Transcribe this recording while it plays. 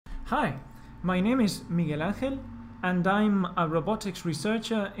Hi, my name is Miguel Angel and I'm a robotics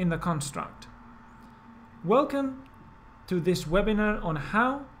researcher in the Construct. Welcome to this webinar on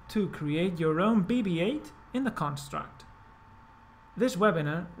how to create your own BB-8 in the Construct. This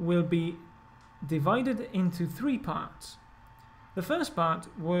webinar will be divided into 3 parts. The first part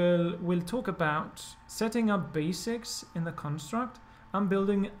will talk about setting up basics in the Construct and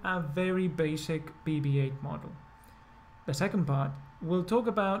building a very basic BB-8 model. The second part will talk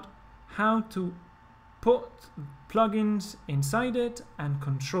about how to put plugins inside it and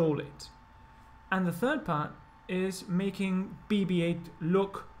control it. And the third part is making BB-8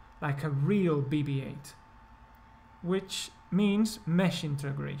 look like a real BB-8, which means mesh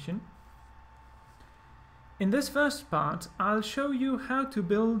integration. In this first part, I'll show you how to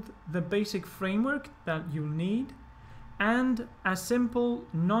build the basic framework that you'll need and a simple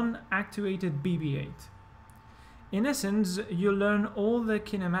non-actuated BB-8. In essence, you'll learn all the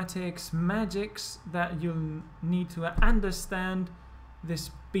kinematics magics that you'll need to understand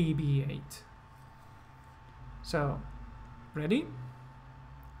this BB-8. So, ready?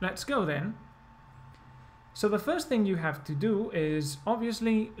 Let's go then. So the first thing you have to do is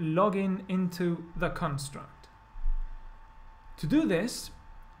obviously log in into the Construct. To do this,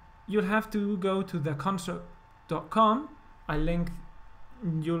 you'll have to go to theconstruct.com.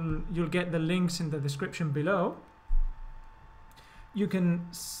 You'll get the links in the description below. You can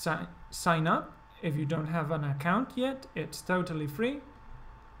sign up if you don't have an account yet. It's totally free.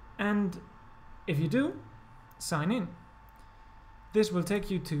 And if you do, sign in. This will take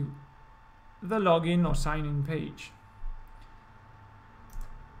you to the login or sign in page.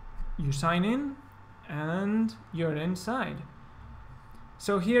 You sign in and you're inside.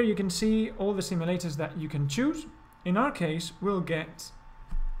 So here you can see all the simulators that you can choose. In our case, we'll get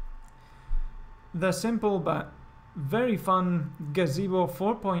the simple but very fun Gazebo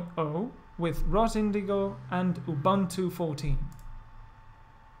 4.0 with ROS Indigo and Ubuntu 14.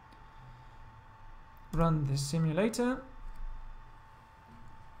 Run this simulator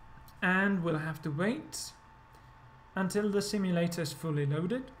and we'll have to wait until the simulator is fully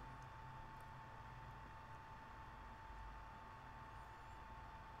loaded.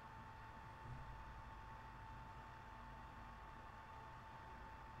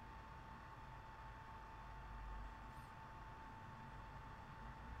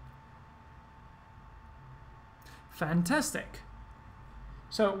 Fantastic!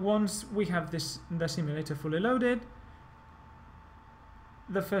 So once we have the simulator fully loaded,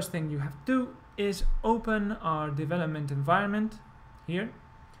 the first thing you have to do is open our development environment here.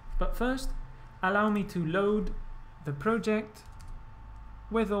 But first, allow me to load the project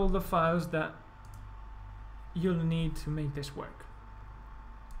with all the files that you'll need to make this work.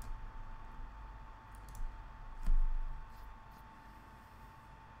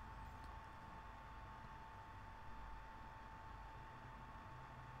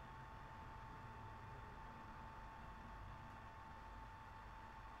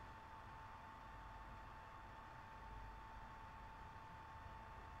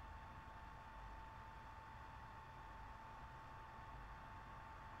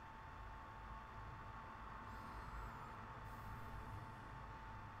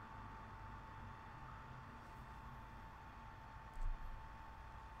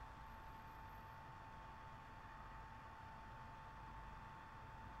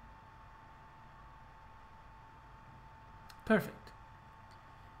 Perfect.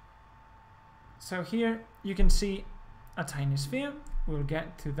 So here you can see a tiny sphere. We'll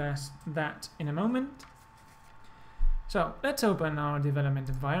get to that in a moment. So let's open our development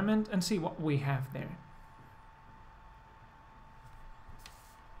environment and see what we have there.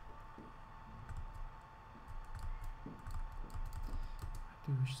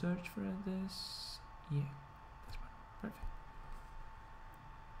 Do search for this. Yeah, this one. Perfect.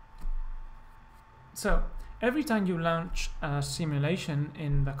 So every time you launch a simulation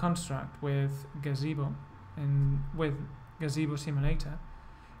in the Construct with Gazebo and with Gazebo Simulator,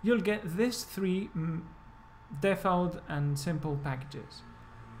 you'll get these 3 default and simple packages.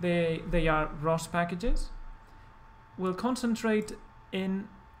 They are ROS packages. We'll concentrate in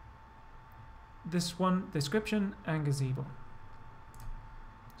this one, description and Gazebo.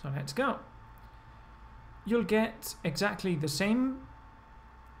 So let's go. You'll get exactly the same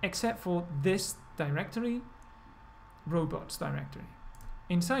except for this directory, robots directory.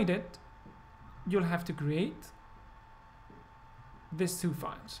 Inside it, you'll have to create these 2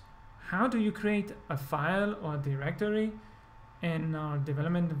 files. How do you create a file or a directory in our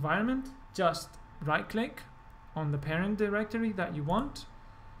development environment? Just right click on the parent directory that you want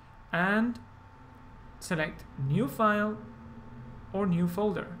and select new file or new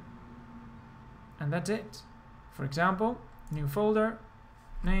folder. And that's it. For example, new folder,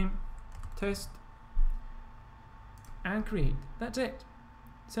 name, test, and create. That's it.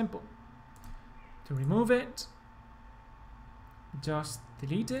 Simple. To remove it, just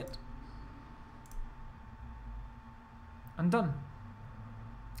delete it, and done.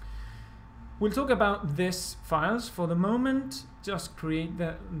 We'll talk about this files. For the moment, just create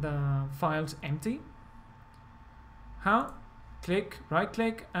the files empty. How? Click, right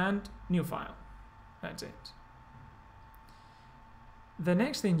click, and new file. That's it. The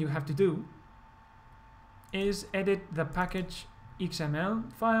next thing you have to do is edit the package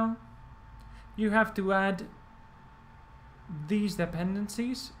XML file. You have to add these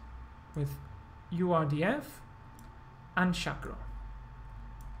dependencies with URDF and Chakra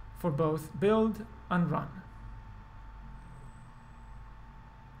for both build and run.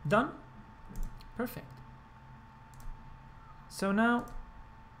 Done? Perfect. So now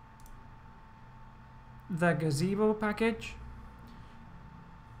the Gazebo package,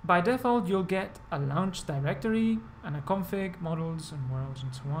 by default you'll get a launch directory and a config, models and worlds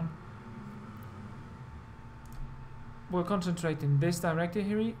and so on. We'll concentrate in this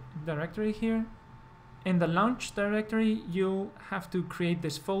directory here. In the launch directory, you'll have to create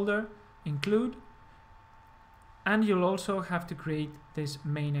this folder, include, and you'll also have to create this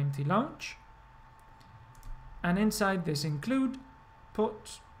main empty launch. And inside this include,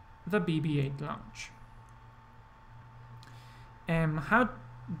 put the BB-8 launch. How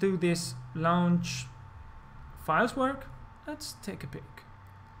do this launch files work? Let's take a peek.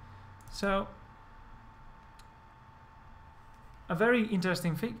 So, a very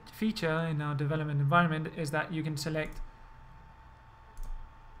interesting feature in our development environment is that you can select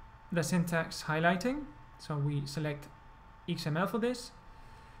the syntax highlighting. So we select XML for this.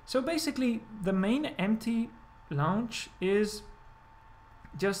 So basically the main empty launch is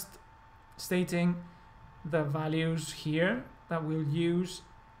just stating the values here that we'll use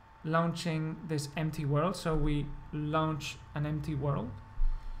launching this empty world. So we launch an empty world,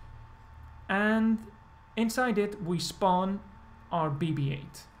 and inside it we spawn our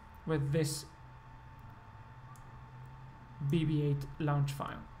BB-8 with this BB-8 launch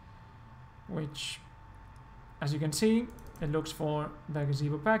file, which, as you can see, it looks for the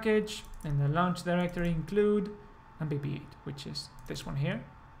Gazebo package in the launch directory include and BB-8, which is this one here.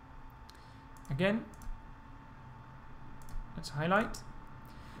 Again, let's highlight,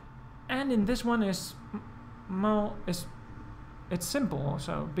 and in this one it's simple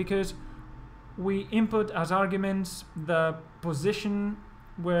also, because we input as arguments the position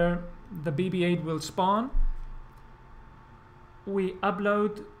where the BB-8 will spawn. We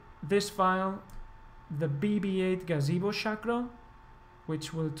upload this file, the BB-8 Gazebo Chakra,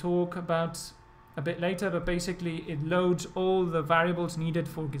 which we'll talk about a bit later, but basically it loads all the variables needed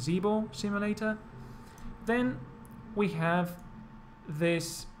for Gazebo simulator. Then we have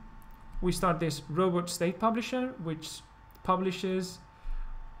this, we start this robot state publisher, which publishes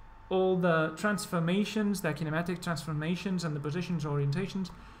all the transformations, the kinematic transformations and the positions, orientations,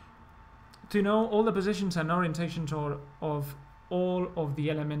 to know all the positions and orientations of all of the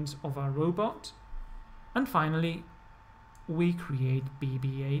elements of our robot. And finally, we create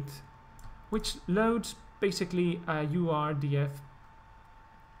BB-8, which loads basically a URDF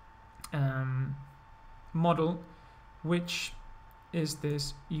model, which is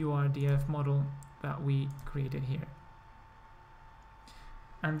this URDF model that we created here.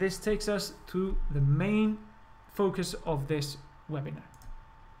 And this takes us to the main focus of this webinar.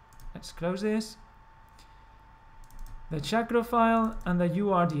 Let's close this. The Chakra file and the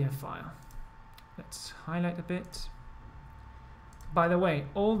URDF file. Let's highlight a bit. By the way,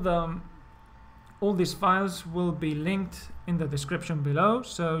 all these files will be linked in the description below,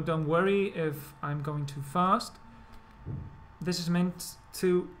 so don't worry if I'm going too fast. This is meant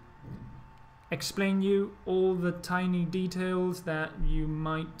to explain you all the tiny details that you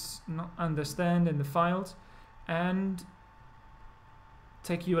might not understand in the files and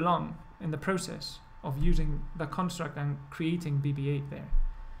take you along in the process of using the construct and creating BB-8 there.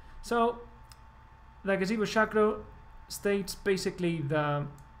 So the Gazebo Chakra states basically the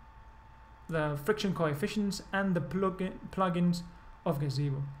friction coefficients and the plugins of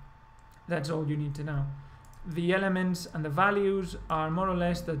Gazebo. That's all you need to know. The elements and the values are more or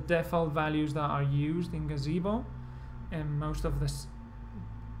less the default values that are used in Gazebo in most of the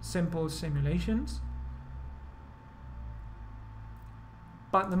simple simulations.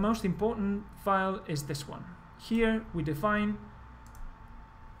 But the most important file is this one. Here we define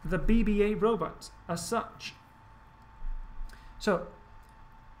the BB-8 robot as such. So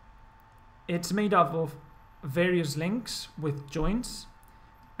it's made up of various links with joints,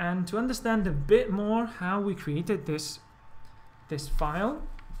 And to understand a bit more how we created this file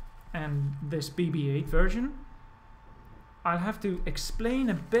and this BB-8 version, I'll have to explain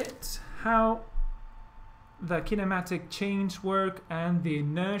a bit how the kinematic chains work and the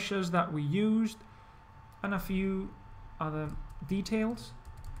inertias that we used and a few other details.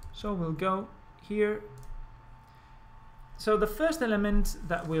 So we'll go here. So the first element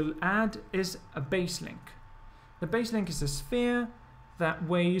that we'll add is a base link. The base link is a sphere that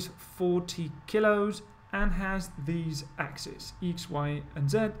weighs 40 kilos and has these axes, X, Y, and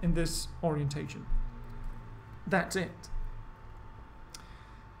Z in this orientation. That's it.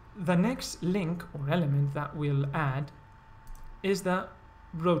 The next link or element that we'll add is the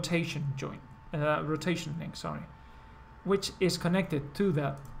rotation link, which is connected to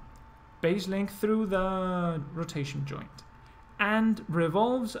the base link through the rotation joint and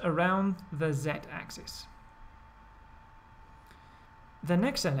revolves around the Z-axis. The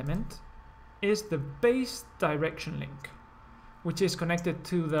next element is the base direction link, which is connected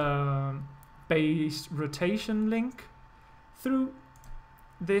to the base rotation link through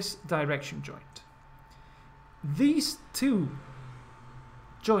this direction joint. These two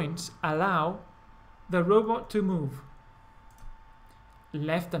joints allow the robot to move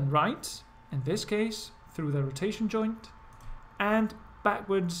left and right, in this case through the rotation joint, and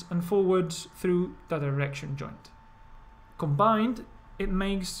backwards and forwards through the direction joint. Combined, it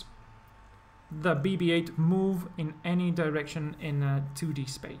makes the BB-8 move in any direction in a 2D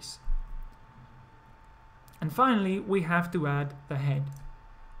space. And finally, we have to add the head,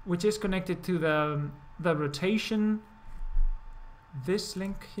 which is connected to the rotation, this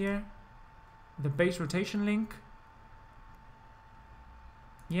link here, the base rotation link,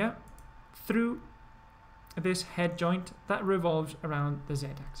 yeah, through this head joint that revolves around the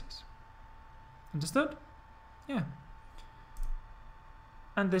Z-axis. Understood? Yeah.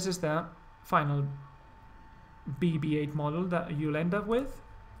 And this is the final BB-8 model that you'll end up with.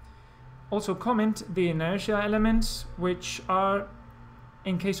 Also comment the inertia elements, which are,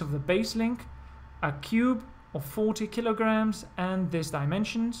 in case of the base link, a cube of 40 kilograms and these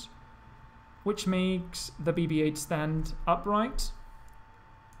dimensions, which makes the BB-8 stand upright.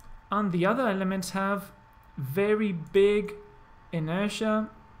 And the other elements have very big inertia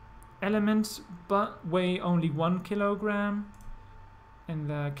elements but weigh only 1 kilogram in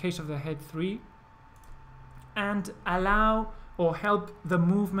the case of the head 3, and allow or help the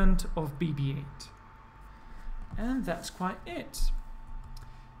movement of BB-8. And that's quite it.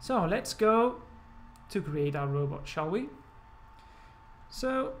 So let's go to create our robot, shall we?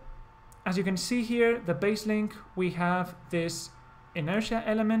 So as you can see here, the base link, we have this inertia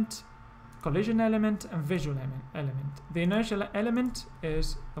element, collision element, and visual element. The inertia element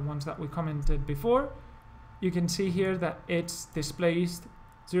is the ones that we commented before. You can see here that it's displaced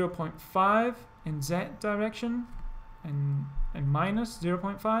 0.5 in Z direction and minus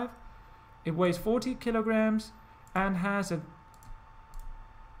 0.5. It weighs 40 kilograms and has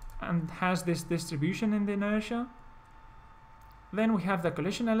this distribution in the inertia. Then we have the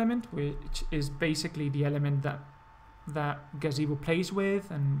collision element, which is basically the element that Gazebo plays with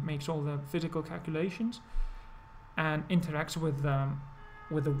and makes all the physical calculations and interacts with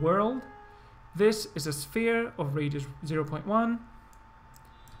the world. This is a sphere of radius 0.1,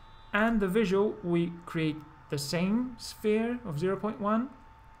 and the visual, we create the same sphere of 0.1,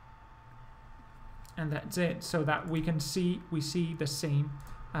 and that's it, so that we see the same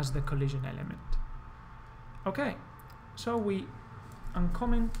as the collision element. Okay, so we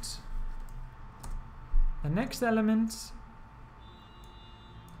uncomment the next elements.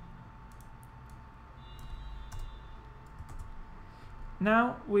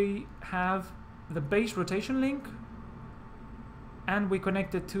 Now we have the base rotation link, and we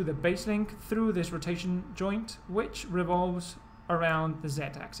connect it to the base link through this rotation joint, which revolves around the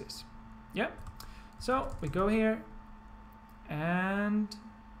Z-axis. Yep. So we go here, and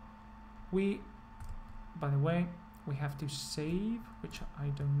by the way, we have to save, which I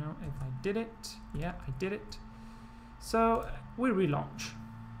don't know if I did it. Yeah, I did it. So we relaunch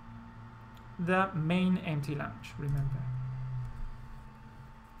the main empty launch, remember.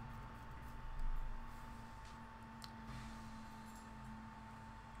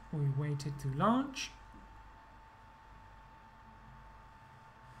 We waited to launch.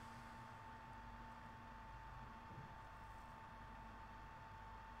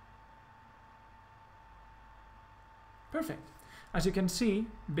 Perfect. As you can see,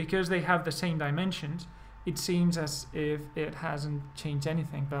 because they have the same dimensions, it seems as if it hasn't changed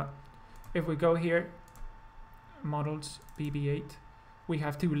anything. But if we go here, models, BB-8, we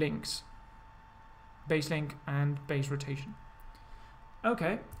have two links, base link and base rotation.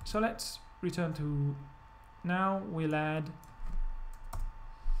 Okay, so let's return to, now we'll add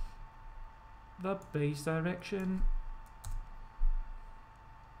the base direction.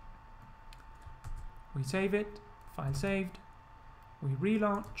 We save it, file saved, we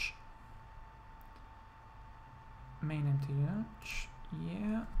relaunch, main empty launch,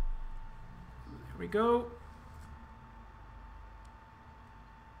 yeah, there we go.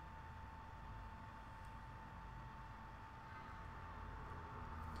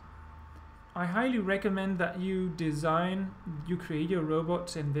 I highly recommend that you create your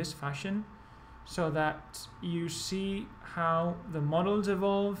robots in this fashion so that you see how the models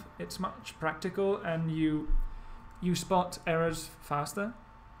evolve. It's much practical and you spot errors faster.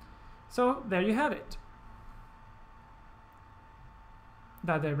 So there you have it.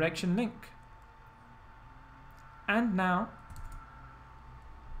 The direction link. And now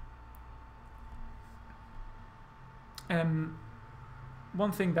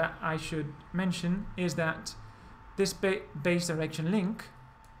one thing that I should mention is that this base direction link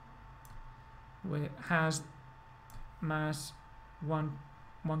has mass 1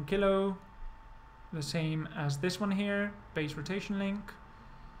 kilo, the same as this one here, base rotation link,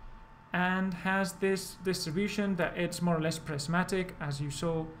 and has this distribution that it's more or less prismatic, as you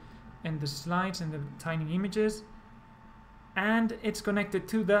saw in the slides, in the tiny images, and it's connected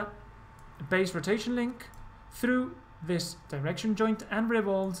to the base rotation link through this direction joint and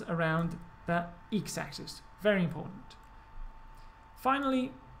revolves around the x-axis. Very important.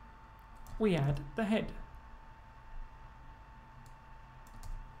 Finally, we add the head.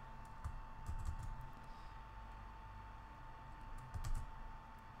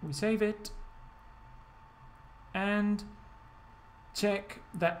 We save it and check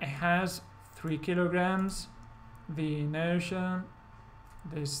that it has 3 kilograms, the inertia,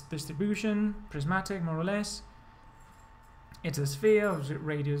 this distribution, prismatic more or less. It's a sphere of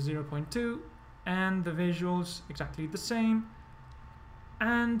radius 0.2 and the visuals exactly the same,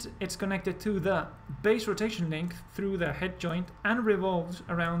 and it's connected to the base rotation link through the head joint and revolves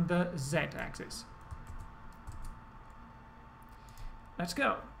around the z-axis. Let's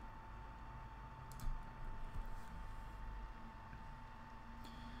go.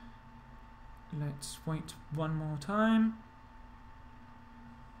 Let's wait one more time.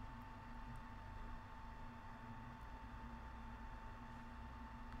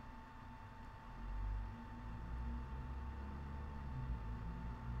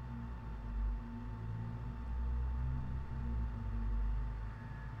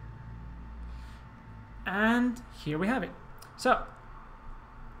 And here we have it. So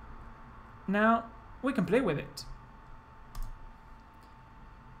now we can play with it.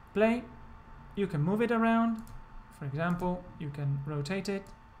 Play. You can move it around. For example, you can rotate it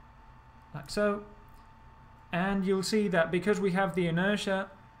like so. And you'll see that because we have the inertia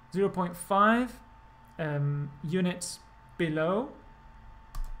 0.5 units below,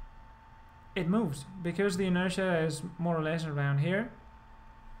 it moves because the inertia is more or less around here.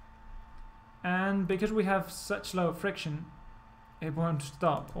 And because we have such low friction, it won't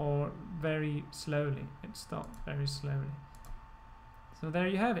stop, or very slowly. It stopped very slowly. So there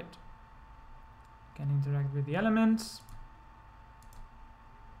you have it. You can interact with the elements.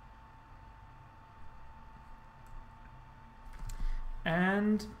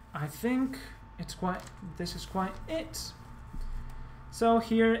 And I think this is quite it. So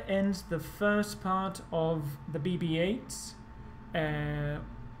here ends the first part of the BB-8's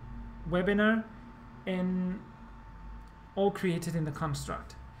webinar, all created in the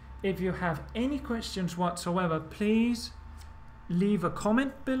construct. If you have any questions whatsoever, please leave a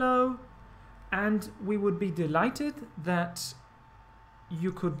comment below, and we would be delighted that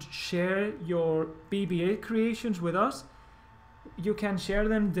you could share your BB-8 creations with us. You can share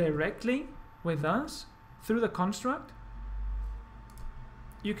them directly with us through the construct.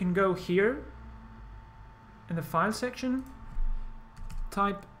 You can go here in the file section,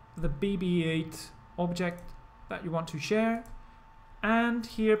 type the BB-8 object that you want to share, and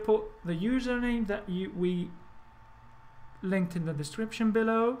here put the username that we linked in the description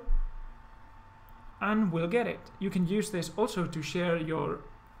below, and we'll get it. You can use this also to share your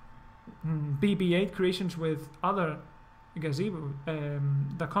BB-8 creations with other Gazebo,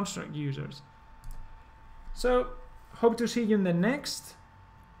 the construct users. So hope to see you in the next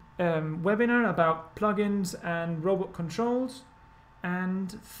webinar about plugins and robot controls,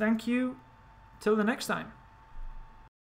 and thank you till the next time.